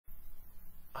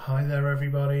Hi there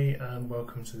everybody and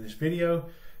welcome to this video.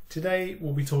 Today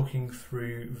we'll be talking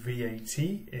through VAT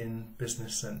in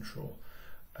Business Central.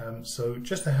 So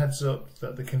just a heads up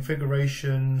that the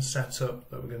configuration setup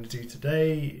that we're going to do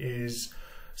today is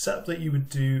setup that you would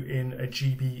do in a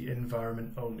GB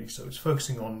environment only. So it's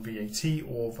focusing on VAT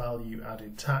or value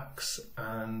added tax,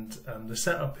 and the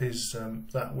setup is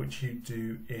that which you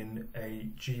do in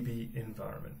a GB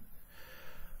environment.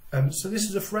 So this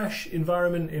is a fresh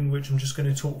environment in which I'm just going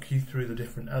to talk you through the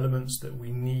different elements that we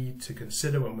need to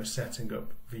consider when we're setting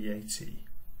up VAT.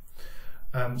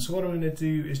 So what I'm going to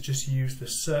do is just use the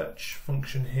search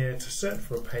function here to search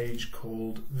for a page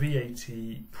called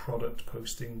VAT product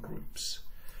posting groups.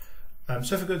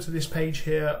 So if I go to this page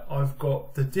here, I've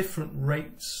got the different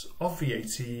rates of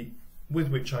VAT with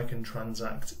which I can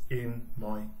transact in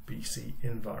my BC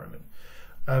environment.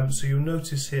 So you'll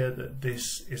notice here that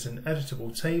this is an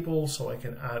editable table, so I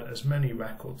can add as many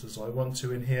records as I want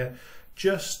to in here.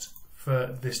 Just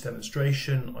for this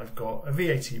demonstration, I've got a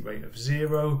VAT rate of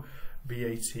 0,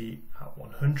 VAT at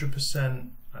 100%,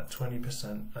 at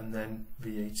 20%, and then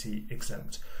VAT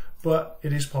exempt. But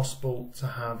it is possible to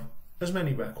have as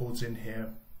many records in here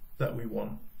that we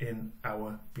want in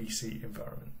our BC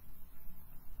environment.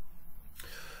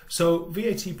 So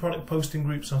VAT product posting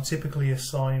groups are typically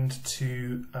assigned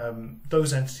to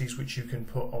those entities which you can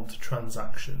put onto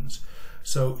transactions.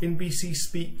 So in BC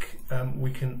speak,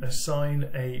 we can assign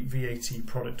a VAT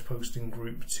product posting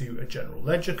group to a general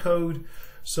ledger code.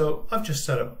 So I've just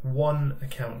set up one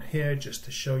account here just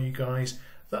to show you guys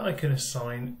that I can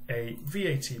assign a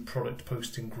VAT product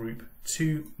posting group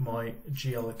to my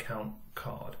GL account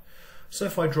card. So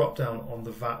if I drop down on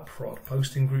the VAT prod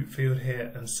posting group field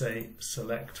here and say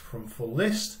select from full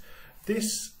list,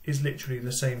 this is literally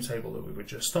the same table that we were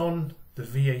just on, the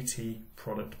VAT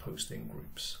product posting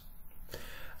groups.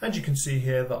 And you can see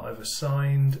here that I've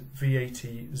assigned VAT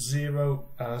 0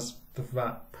 as the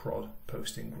VAT prod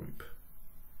posting group.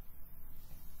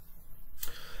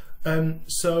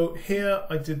 So here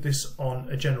I did this on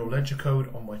a general ledger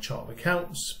code on my chart of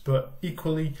accounts, but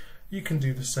equally you can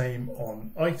do the same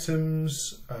on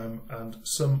items and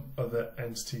some other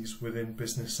entities within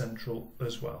Business Central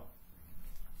as well.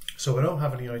 So I don't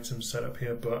have any items set up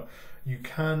here, but you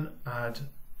can add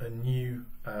a new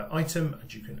item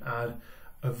and you can add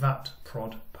a VAT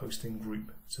prod posting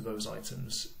group to those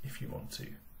items if you want to.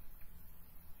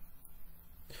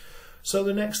 So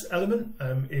the next element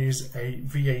is a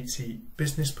VAT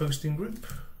business posting group.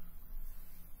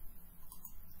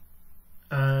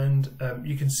 And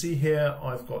you can see here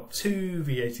I've got two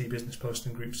VAT business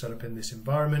posting groups set up in this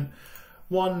environment.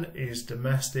 One is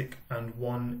domestic and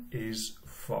one is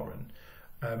foreign.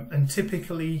 And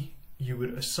typically you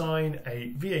would assign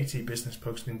a VAT business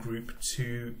posting group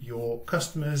to your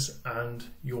customers and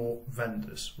your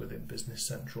vendors within Business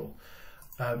Central.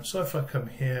 So if I come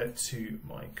here to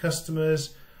my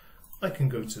customers, I can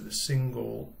go to the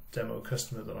single demo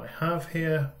customer that I have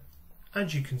here,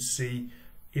 and you can see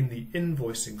in the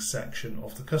invoicing section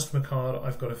of the customer card,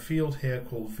 I've got a field here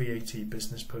called VAT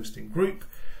business posting group.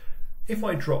 If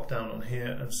I drop down on here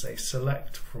and say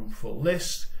select from full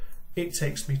list, it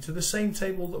takes me to the same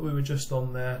table that we were just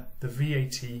on there, the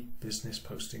VAT business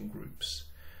posting groups.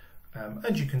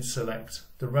 And you can select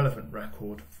the relevant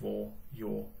record for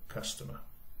your customer.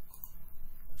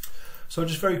 So I'll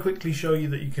just very quickly show you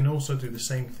that you can also do the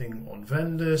same thing on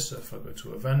vendors. So if I go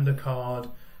to a vendor card,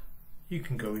 you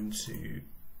can go into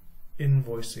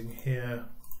invoicing here,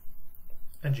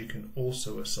 and you can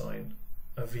also assign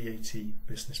a VAT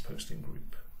business posting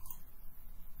group.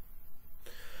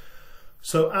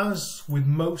 So as with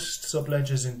most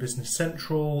subledgers in Business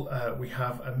Central, we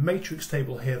have a matrix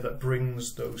table here that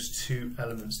brings those two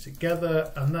elements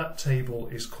together, and that table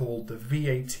is called the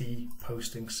VAT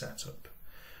posting setup.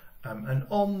 And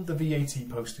on the VAT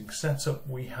posting setup,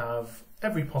 we have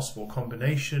every possible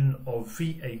combination of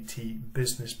VAT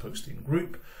business posting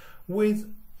group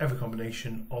with every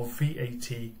combination of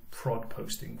VAT prod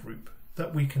posting group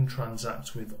that we can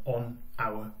transact with on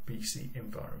our BC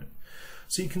environment.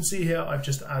 So you can see here I've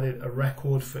just added a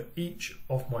record for each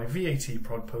of my VAT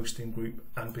prod posting group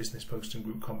and business posting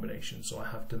group combinations. So I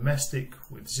have domestic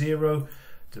with 0,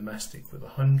 domestic with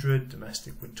 100,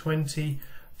 domestic with 20,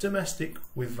 domestic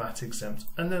with VAT exempt,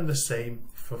 and then the same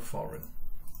for foreign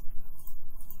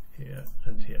here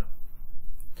and here.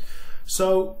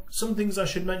 So some things I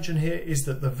should mention here is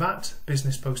that the VAT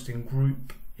business posting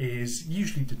group is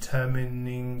usually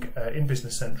determining in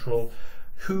Business Central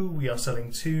who we are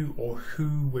selling to or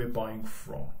who we're buying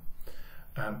from.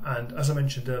 And as I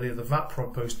mentioned earlier, the VAT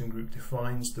prod posting group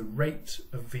defines the rate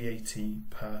of VAT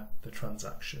per the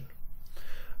transaction.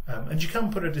 And you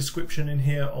can put a description in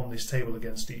here on this table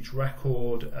against each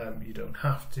record. You don't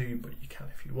have to, but you can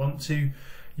if you want to.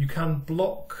 You can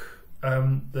block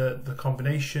the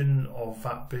combination of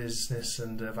VAT business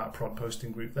and VAT prod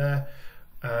posting group there.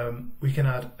 We can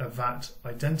add a VAT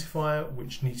identifier,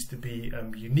 which needs to be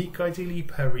unique ideally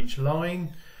per each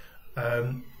line.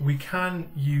 We can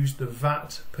use the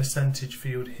VAT percentage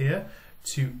field here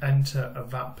to enter a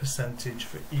VAT percentage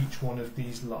for each one of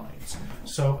these lines.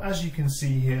 So as you can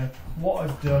see here, what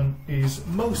I've done is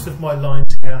most of my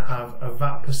lines here have a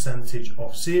VAT percentage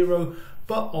of 0,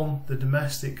 but on the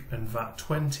domestic and VAT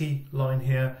 20 line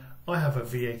here, I have a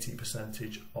VAT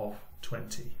percentage of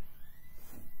 20.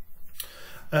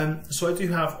 So I do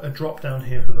have a drop down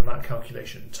here for the VAT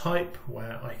calculation type,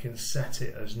 where I can set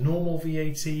it as normal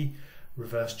VAT,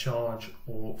 reverse charge,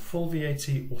 or full VAT,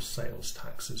 or sales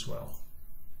tax as well.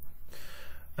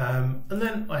 And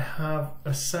then I have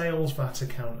a sales VAT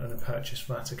account and a purchase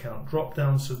VAT account drop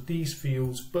down. So these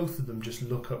fields, both of them just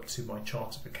look up to my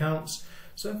chart of accounts.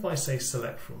 So if I say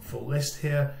select from full list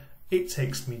here, it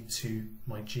takes me to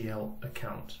my GL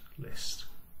account list.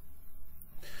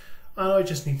 And I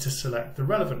just need to select the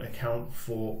relevant account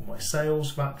for my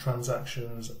sales VAT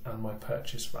transactions and my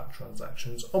purchase VAT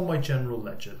transactions on my general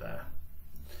ledger there.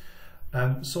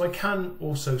 So I can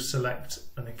also select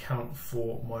an account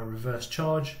for my reverse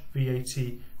charge VAT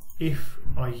if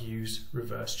I use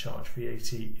reverse charge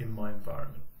VAT in my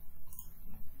environment.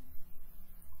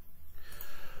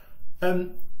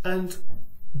 And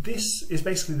this is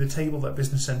basically the table that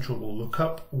Business Central will look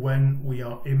up when we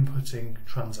are inputting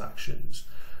transactions.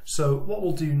 So what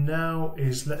we'll do now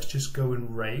is let's just go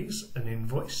and raise an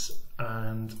invoice,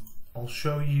 and I'll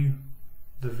show you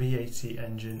the VAT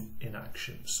engine in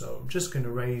action. So I'm just going to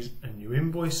raise a new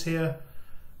invoice here,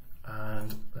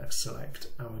 and let's select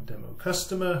our demo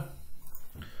customer.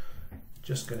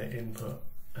 Just going to input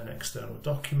an external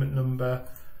document number,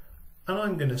 and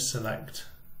I'm going to select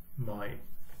my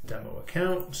demo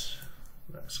account.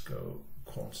 Let's go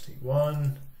quantity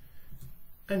 1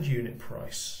 and unit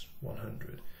price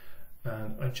 100.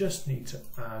 And I just need to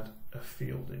add a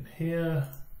field in here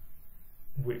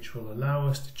which will allow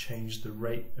us to change the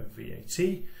rate of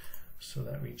VAT. So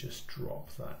let me just drop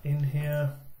that in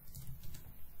here.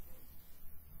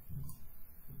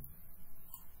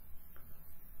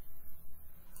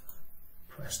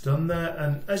 Press done there,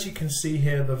 and as you can see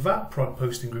here, the VAT prod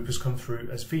posting group has come through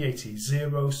as VAT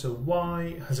 0. So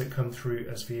why has it come through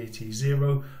as VAT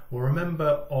 0? Well,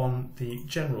 remember on the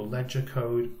general ledger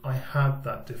code, I had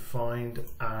that defined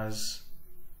as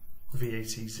VAT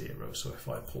 0. So if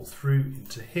I pull through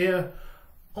into here,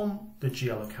 on the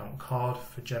GL account card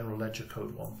for general ledger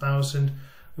code 1000,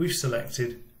 we've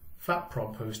selected VAT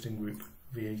prod posting group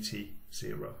VAT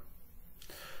 0.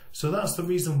 So that's the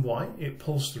reason why it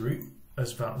pulls through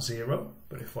as VAT 0,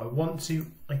 but if I want to,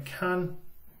 I can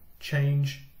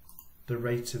change the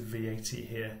rate of VAT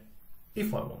here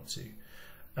if I want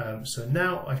to. So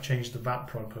now I've changed the VAT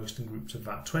prod posting group to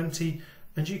VAT 20,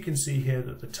 and you can see here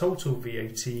that the total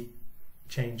VAT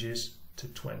changes to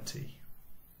 20.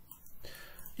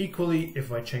 Equally,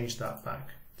 if I change that back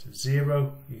to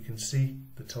 0, you can see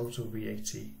the total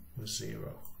VAT was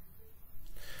 0.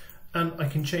 And I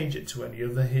can change it to any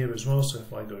other here as well, so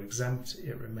if I go exempt,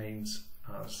 it remains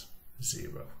as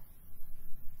 0.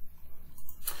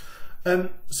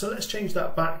 So let's change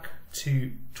that back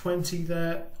to 20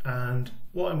 there, and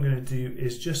what I'm going to do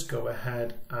is just go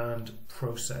ahead and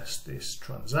process this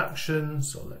transaction.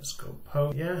 So let's go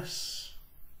post, yes.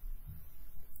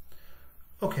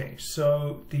 Okay,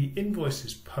 so the invoice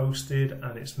is posted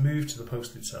and it's moved to the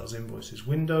posted sales invoices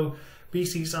window.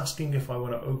 BC is asking if I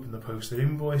want to open the posted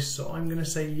invoice, so I'm going to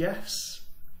say yes.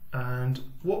 And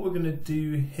what we're going to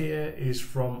do here is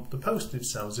from the posted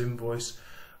sales invoice,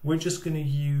 we're just going to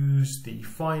use the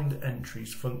find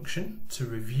entries function to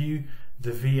review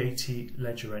the VAT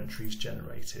ledger entries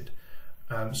generated.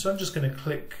 So I'm just going to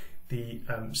click the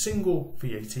single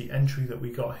VAT entry that we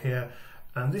got here,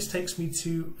 and this takes me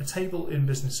to a table in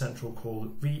Business Central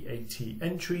called VAT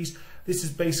entries. This is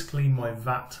basically my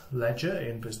VAT ledger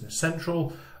in Business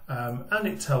Central, and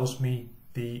it tells me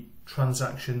the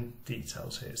transaction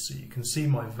details here. So you can see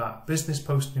my VAT business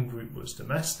posting group was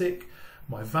domestic,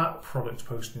 my VAT product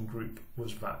posting group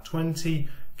was VAT 20,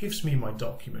 gives me my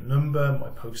document number, my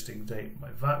posting date, my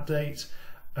VAT date,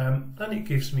 and it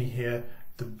gives me here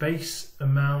the base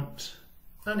amount,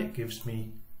 and it gives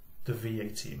me the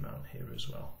VAT amount here as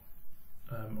well.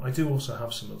 I do also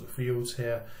have some other fields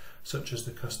here, such as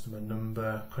the customer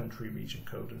number, country, region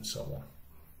code, and so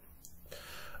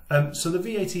So the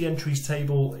VAT entries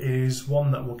table is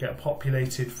one that will get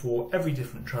populated for every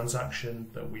different transaction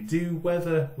that we do,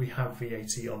 whether we have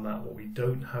VAT on that or we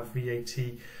don't have VAT.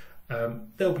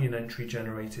 There'll be an entry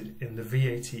generated in the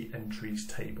VAT entries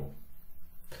table.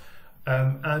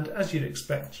 And as you'd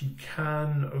expect, you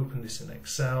can open this in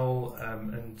Excel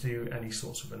and do any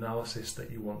sorts of analysis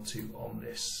that you want to on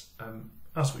this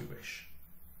as we wish.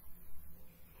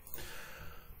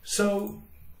 So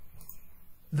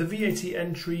the VAT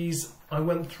entries, I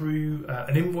went through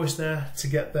an invoice there to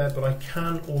get there, but I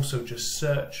can also just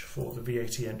search for the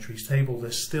VAT entries table.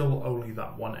 There's still only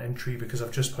that one entry because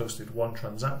I've just posted one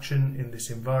transaction in this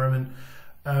environment,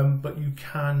 but you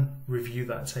can review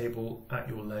that table at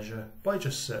your leisure by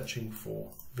just searching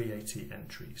for VAT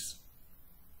entries.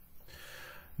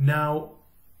 Now,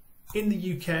 in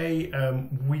the UK,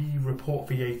 we report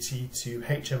VAT to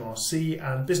HMRC,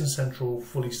 and Business Central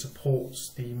fully supports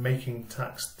the Making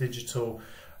Tax Digital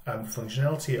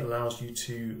functionality. It allows you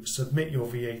to submit your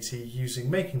VAT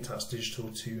using Making Tax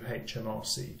Digital to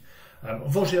HMRC.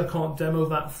 Unfortunately, I can't demo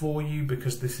that for you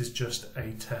because this is just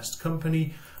a test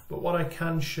company, but what I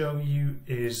can show you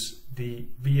is the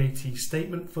VAT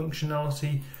statement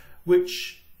functionality,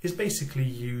 which is basically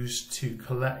used to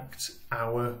collect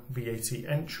our VAT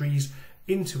entries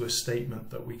into a statement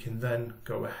that we can then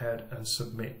go ahead and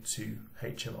submit to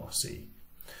HMRC.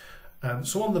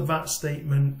 So on the VAT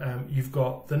statement, you've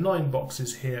got the 9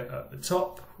 boxes here at the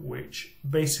top, which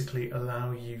basically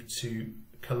allow you to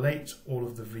collate all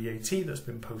of the VAT that's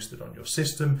been posted on your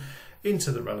system into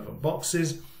the relevant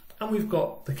boxes. And we've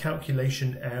got the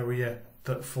calculation area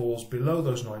that falls below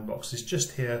those 9 boxes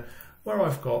just here, where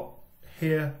I've got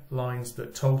here lines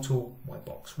that total my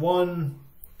box 1,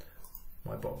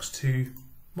 my box 2,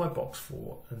 my box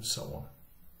 4, and so on.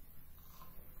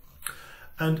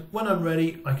 And when I'm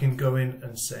ready, I can go in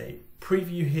and say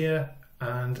preview here,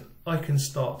 and I can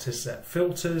start to set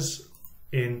filters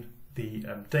in the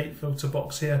date filter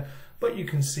box here. But you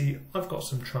can see I've got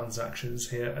some transactions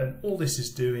here, and all this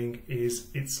is doing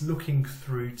is it's looking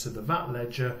through to the VAT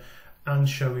ledger and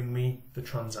showing me the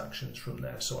transactions from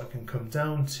there. So I can come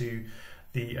down to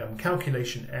the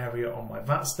calculation area on my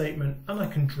VAT statement, and I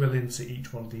can drill into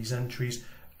each one of these entries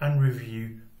and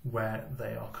review where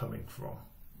they are coming from.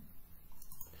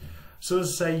 So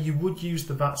as I say, you would use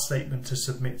the VAT statement to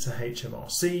submit to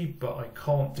HMRC, but I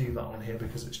can't do that on here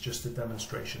because it's just a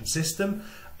demonstration system.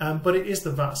 But it is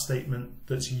the VAT statement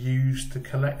that's used to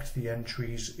collect the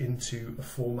entries into a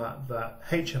format that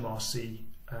HMRC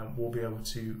will be able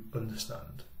to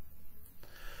understand.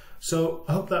 So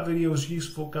I hope that video was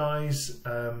useful, guys.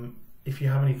 If you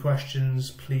have any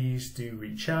questions, please do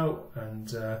reach out,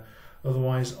 and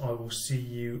otherwise I will see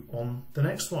you on the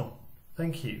next one.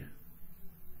 Thank you.